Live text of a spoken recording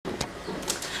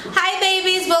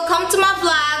welcome to my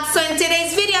vlog. So in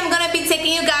today's video I'm gonna be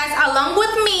taking you guys along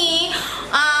with me.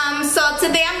 So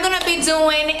today I'm gonna be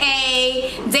doing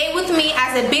a day with me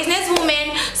as a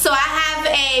businesswoman. So I have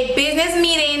a business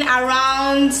meeting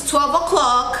around 12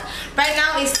 o'clock. Right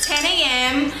now it's 10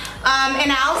 a.m.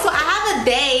 And I have a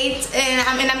date,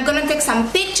 and I'm gonna take some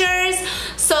pictures.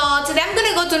 So today I'm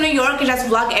gonna go to New York and just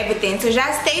vlog everything, so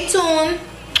just stay tuned.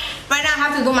 Right now I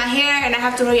have to do my hair and I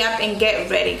have to hurry up and get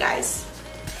ready, guys.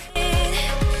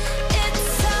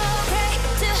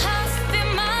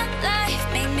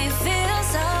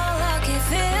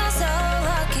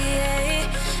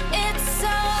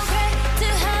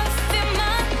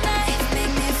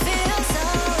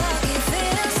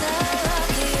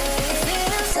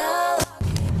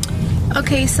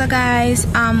 Okay, so guys,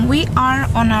 we are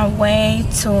on our way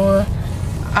to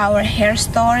our hair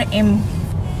store in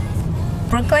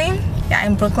Brooklyn. Yeah,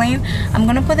 in Brooklyn. I'm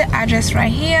gonna put the address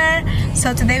right here.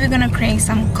 So today we're gonna create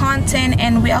some content,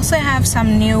 and we also have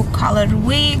some new colored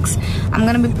wigs. I'm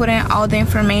gonna be putting all the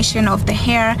information of the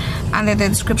hair under the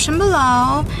description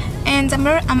below, and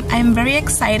I'm very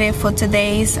excited for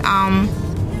today's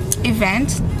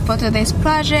event, for today's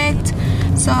project.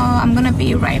 So I'm gonna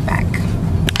be right back.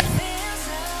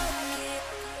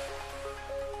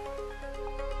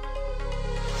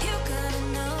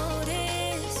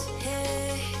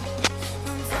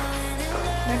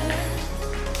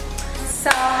 So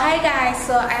hi guys,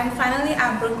 so I'm finally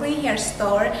at Brooklyn Hair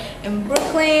Store in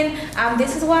Brooklyn.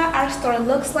 This is what our store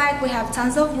looks like. We have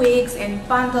tons of wigs and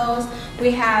bundles.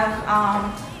 We have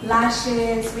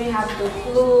lashes, we have the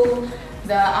glue,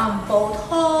 the bolt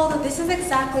hold. This is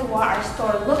exactly what our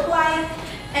store looks like.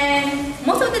 And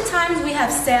most of the times we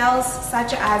have sales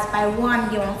such as buy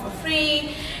one get one for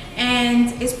free,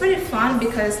 and it's pretty fun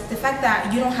because the fact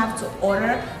that you don't have to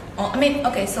order.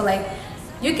 Okay, so like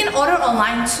you can order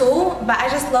online too, but I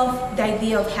just love the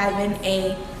idea of having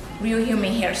a real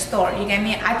human hair store. You get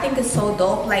me? I think it's so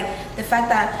dope. Like the fact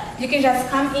that you can just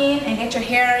come in and get your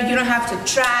hair. You don't have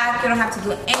to track. You don't have to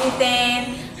do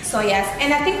anything. So yes,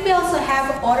 and I think we also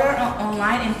have order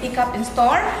online and pick up in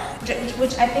store,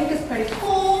 which I think is pretty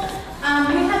cool.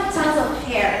 We have tons of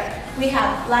hair. We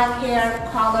have black hair,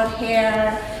 colored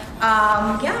hair.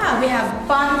 Yeah, we have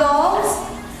bundles.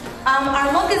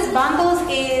 Our longest bundles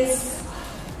is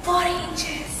 40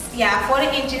 inches. Yeah,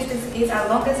 40 inches is our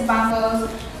longest bundles.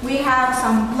 We have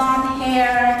some blonde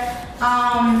hair.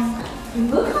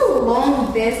 Look how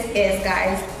long this is,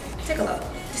 guys. Take a look.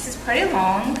 This is pretty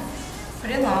long.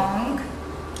 Pretty long.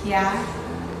 Yeah.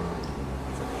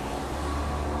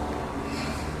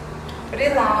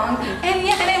 Pretty long. And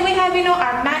yeah, and then we have, you know,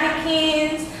 our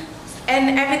mannequins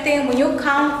and everything. When you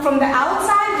come from the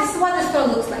outside, this is what the store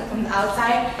looks like from the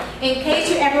outside. In case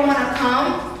you ever want to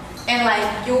come and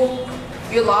like you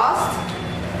lost,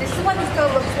 this is what the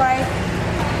store looks like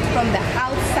from the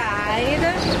outside.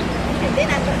 And then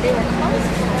I thought they were closed.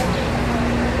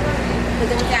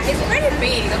 Yeah, it's pretty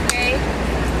big, okay?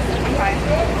 Okay.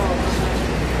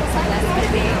 So that's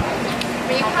pretty big.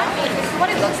 When you come in, this is what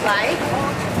it looks like.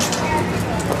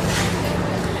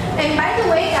 And by the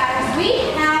way, guys, we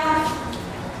have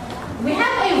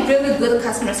a really good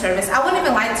customer service. I wouldn't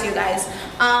even lie to you guys.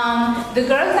 The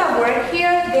girls that work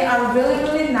here, they are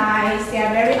really nice. They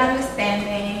are very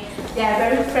understanding. They are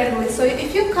very friendly. So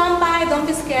if you come by, don't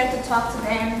be scared to talk to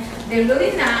them. They're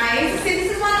really nice. See,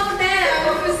 this is one of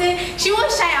them. She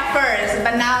was shy at first,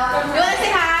 but now, you want to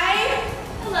say hi?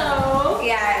 Hello.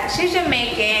 Yeah, she's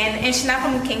Jamaican and she's not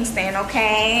from Kingston,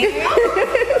 okay?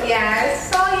 Yeah,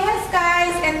 so yes,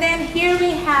 guys. And then here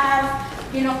we have,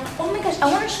 you know, oh my gosh,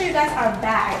 I want to show you guys our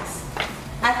bags.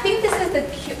 I think this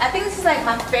is like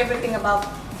my favorite thing about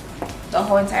the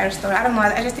whole entire store. I don't know,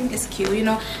 I just think it's cute, you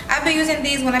know. I've been using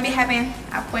these when I be having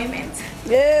appointments.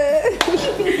 Yeah.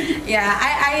 Yeah,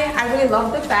 I really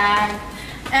love the bag.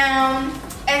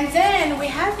 And then we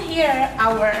have here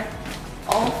our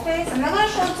office. I'm not gonna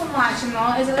show too much, you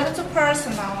know, it's a little too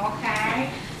personal, okay?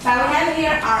 But we have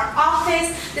here our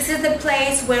office. This is the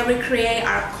place where we create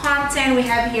our content. We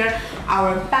have here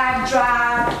our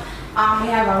backdrop. We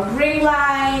have a ring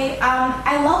light.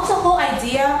 I love the whole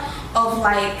idea of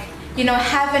like, you know,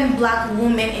 having black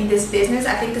women in this business.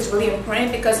 I think it's really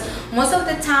important because most of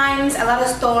the times a lot of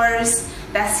stores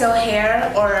that sell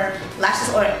hair or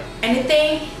lashes or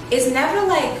anything is never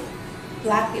like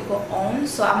black people owned.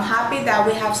 So I'm happy that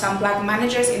we have some black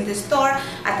managers in the store.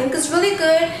 I think it's really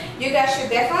good. You guys should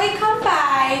definitely come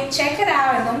by, check it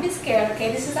out, and don't be scared,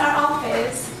 okay? This is our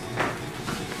office.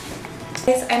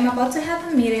 Yes, I'm about to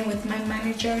have a meeting with my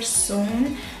manager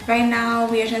soon. Right now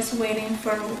we are just waiting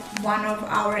for one of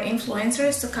our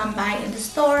influencers to come by in the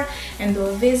store and do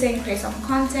a visit and create some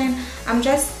content. I'm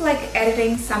just like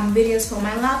editing some videos for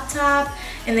my laptop,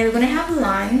 and then we're gonna have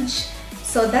lunch.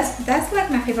 So that's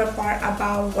like my favorite part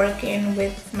about working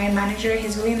with my manager.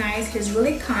 He's really nice, he's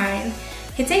really kind,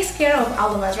 he takes care of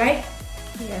all of us, right?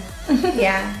 Yeah.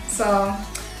 Yeah, so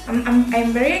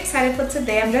I'm very excited for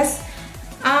today. I'm just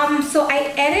so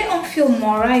I edit on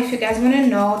Filmora. If you guys want to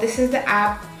know, this is the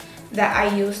app that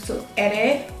I use to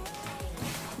edit.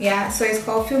 Yeah, so it's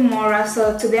called Filmora.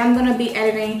 So today I'm gonna be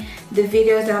editing the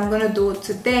videos that I'm gonna do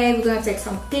today. We're gonna take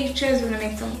some pictures, we're gonna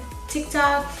make some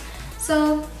TikTok.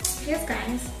 So yes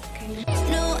guys, okay.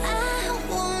 No, I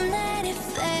won't let it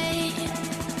fade.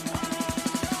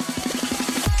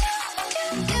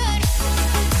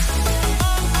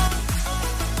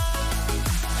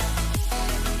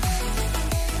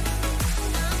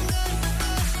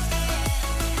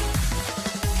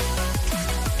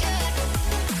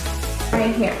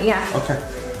 Right here, yeah. Okay,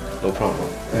 no problem.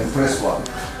 And press one.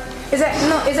 Is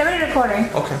it already recording?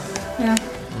 Okay. Yeah.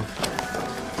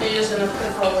 You're just gonna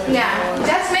put forward. Yeah.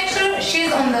 Just make sure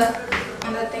she's on the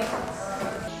thing.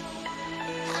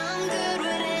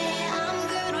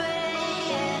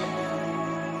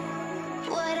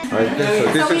 Right there,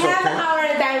 so this So we is have okay. our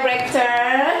director.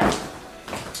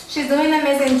 She's doing an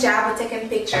amazing job of taking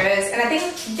pictures, and I think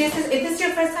is this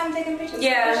your first time taking pictures?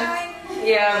 Yeah.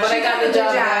 Yeah, but I got the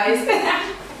job, guys.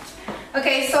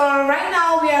 Okay, so right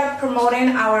now we are promoting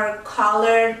our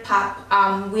colored pop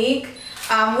week.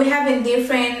 We have in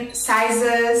different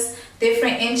sizes,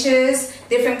 different inches,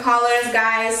 different colors,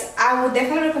 guys. I would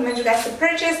definitely recommend you guys to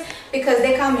purchase because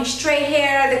they come in straight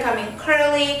hair, they come in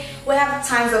curly. We have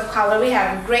tons of color. We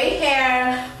have gray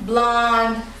hair,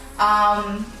 blonde,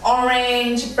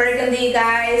 orange, burgundy,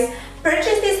 guys.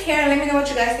 Purchase this hair and let me know what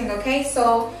you guys think, okay?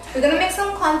 So we're gonna make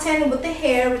some content with the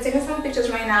hair. We're taking some pictures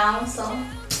right now, so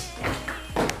yeah.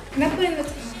 Can I put in the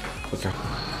Okay.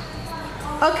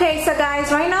 Okay, so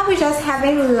guys, right now we're just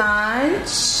having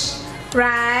lunch,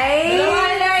 right?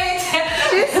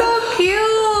 She's so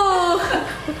cute.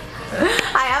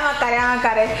 I'm a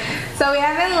cut. So we're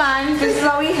having lunch. This is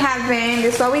what we having.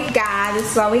 This is what we got.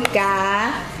 This is what we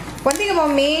got. One thing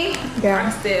about me, girl.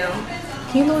 Still.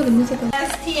 Can you lower the music?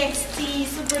 STXT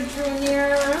Super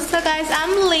Junior. So guys,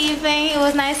 I'm leaving. It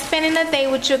was nice spending the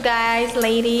day with you guys,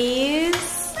 ladies.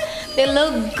 They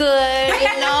look good,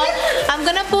 you know. I'm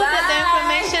gonna put the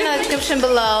information in the description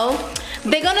below.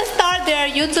 They're gonna start their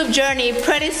YouTube journey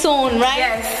pretty soon, right?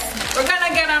 Yes. We're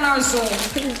gonna get on our Zoom.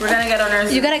 We're gonna get on our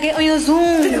Zoom. You gotta get on your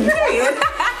Zoom.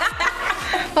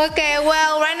 Okay,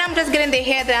 well, right now I'm just getting the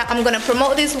hair that I'm gonna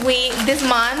promote this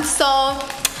month. So,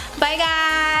 bye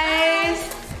guys.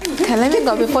 Okay, let me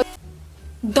go before.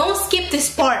 Don't skip this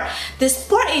part. This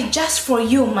part is just for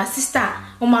you, my sister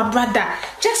or my brother.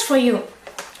 Just for you.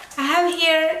 I have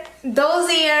here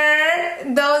Dozier.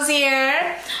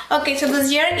 Okay, so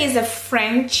Dozier is a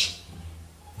French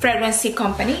fragrance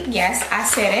company. Yes, I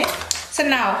said it. So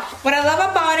now, what I love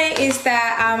about it is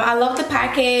that I love the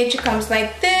package. It comes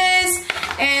like this,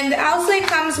 and also it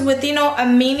comes with, you know, a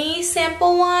mini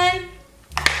sample one.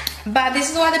 But this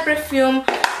is what the perfume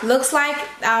looks like.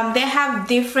 They have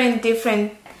different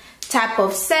type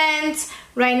of scents.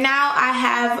 Right now I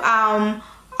have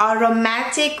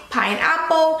aromatic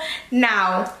pineapple.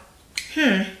 Now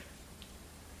I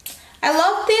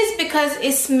love this because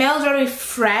it smells very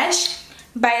fresh,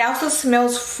 but it also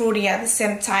smells fruity at the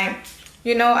same time.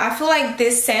 You know, I feel like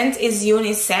this scent is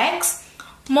unisex.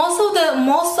 Most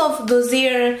of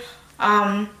Dozier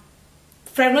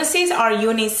fragrances are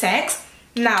unisex.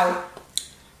 Now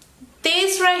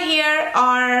these right here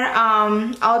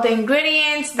are all the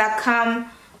ingredients that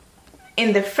come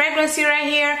in the fragrance right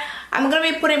here. I'm gonna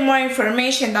be putting more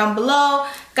information down below,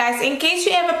 guys. In case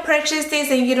you ever purchase this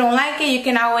and you don't like it, you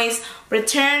can always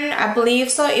return, I believe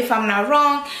so, if I'm not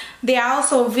wrong. They are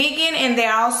also vegan and they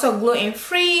are also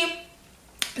gluten-free.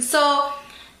 So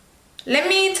let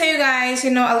me tell you guys,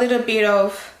 you know, a little bit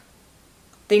of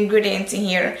the ingredients in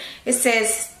here. It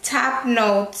says top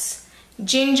notes: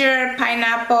 ginger,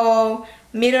 pineapple,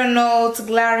 middle notes,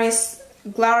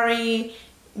 glory,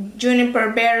 juniper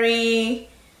berry,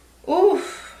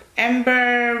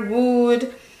 amber,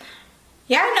 wood.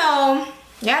 Y'all know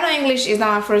English is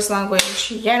not my first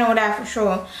language. Y'all know that for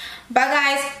sure. But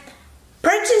guys,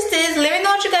 purchase this. Let me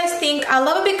know what you guys think. I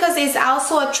love it because it's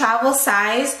also a travel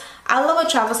size. I love a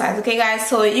travel size, okay guys?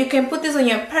 So you can put this on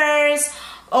your purse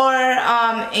or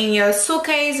in your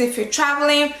suitcase if you're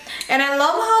traveling. And I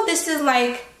love how this is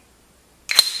like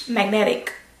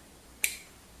magnetic.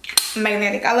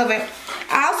 I love it.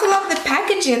 I also love the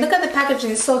packaging. Look at the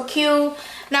packaging, it's so cute.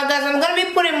 Now guys, I'm gonna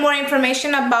be putting more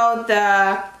information about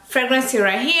the fragrance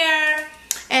right here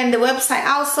and the website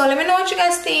also. Let me know what you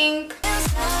guys think.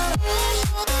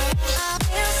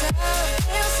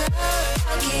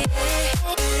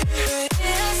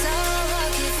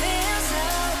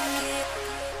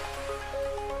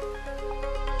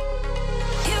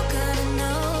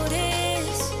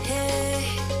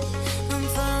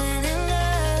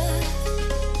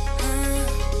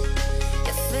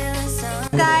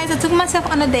 Guys, I took myself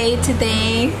on a date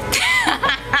today.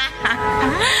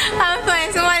 I'm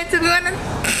playing. Somebody took me on a...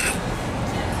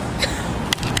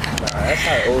 That's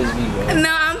how it always be, bro.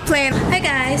 No, I'm playing. Hi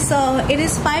guys, so it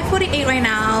is 5:48 right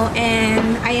now,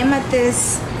 and I am at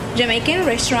this Jamaican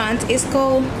restaurant. It's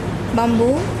called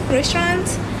Bamboo Restaurant.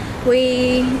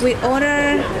 We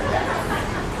order.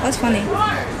 What's funny?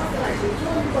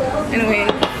 Anyway.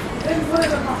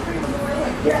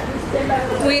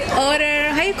 We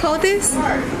order, how you call this?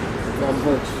 Rum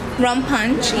punch. Rum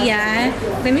punch, yeah.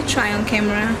 Let me try on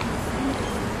camera.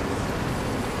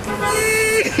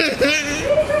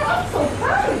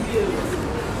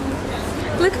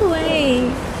 Look away.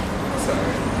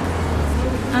 Sorry.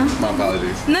 Huh? My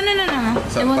apologies. No.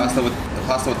 So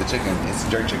pasta with the chicken. It's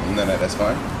jerk chicken. No, that's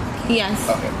fine. Yes.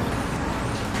 Okay.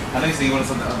 I know you said you wanted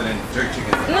something other than jerk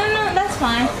chicken. No, that's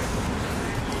fine. Okay.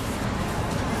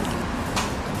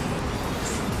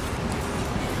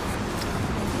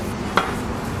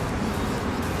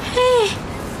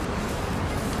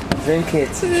 Drink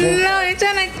it. No, you're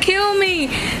trying to kill me.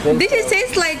 This just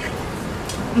tastes like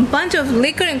a bunch of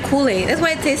liquor and Kool-Aid. That's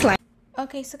what it tastes like.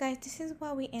 Okay, so guys, this is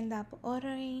what we end up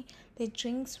ordering. The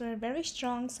drinks were very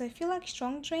strong, so if you like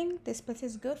strong drink, this place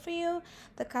is good for you.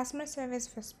 The customer service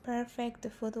was perfect. The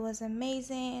food was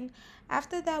amazing.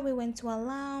 After that, we went to a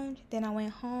lounge. Then I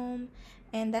went home,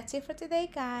 and that's it for today,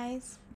 guys.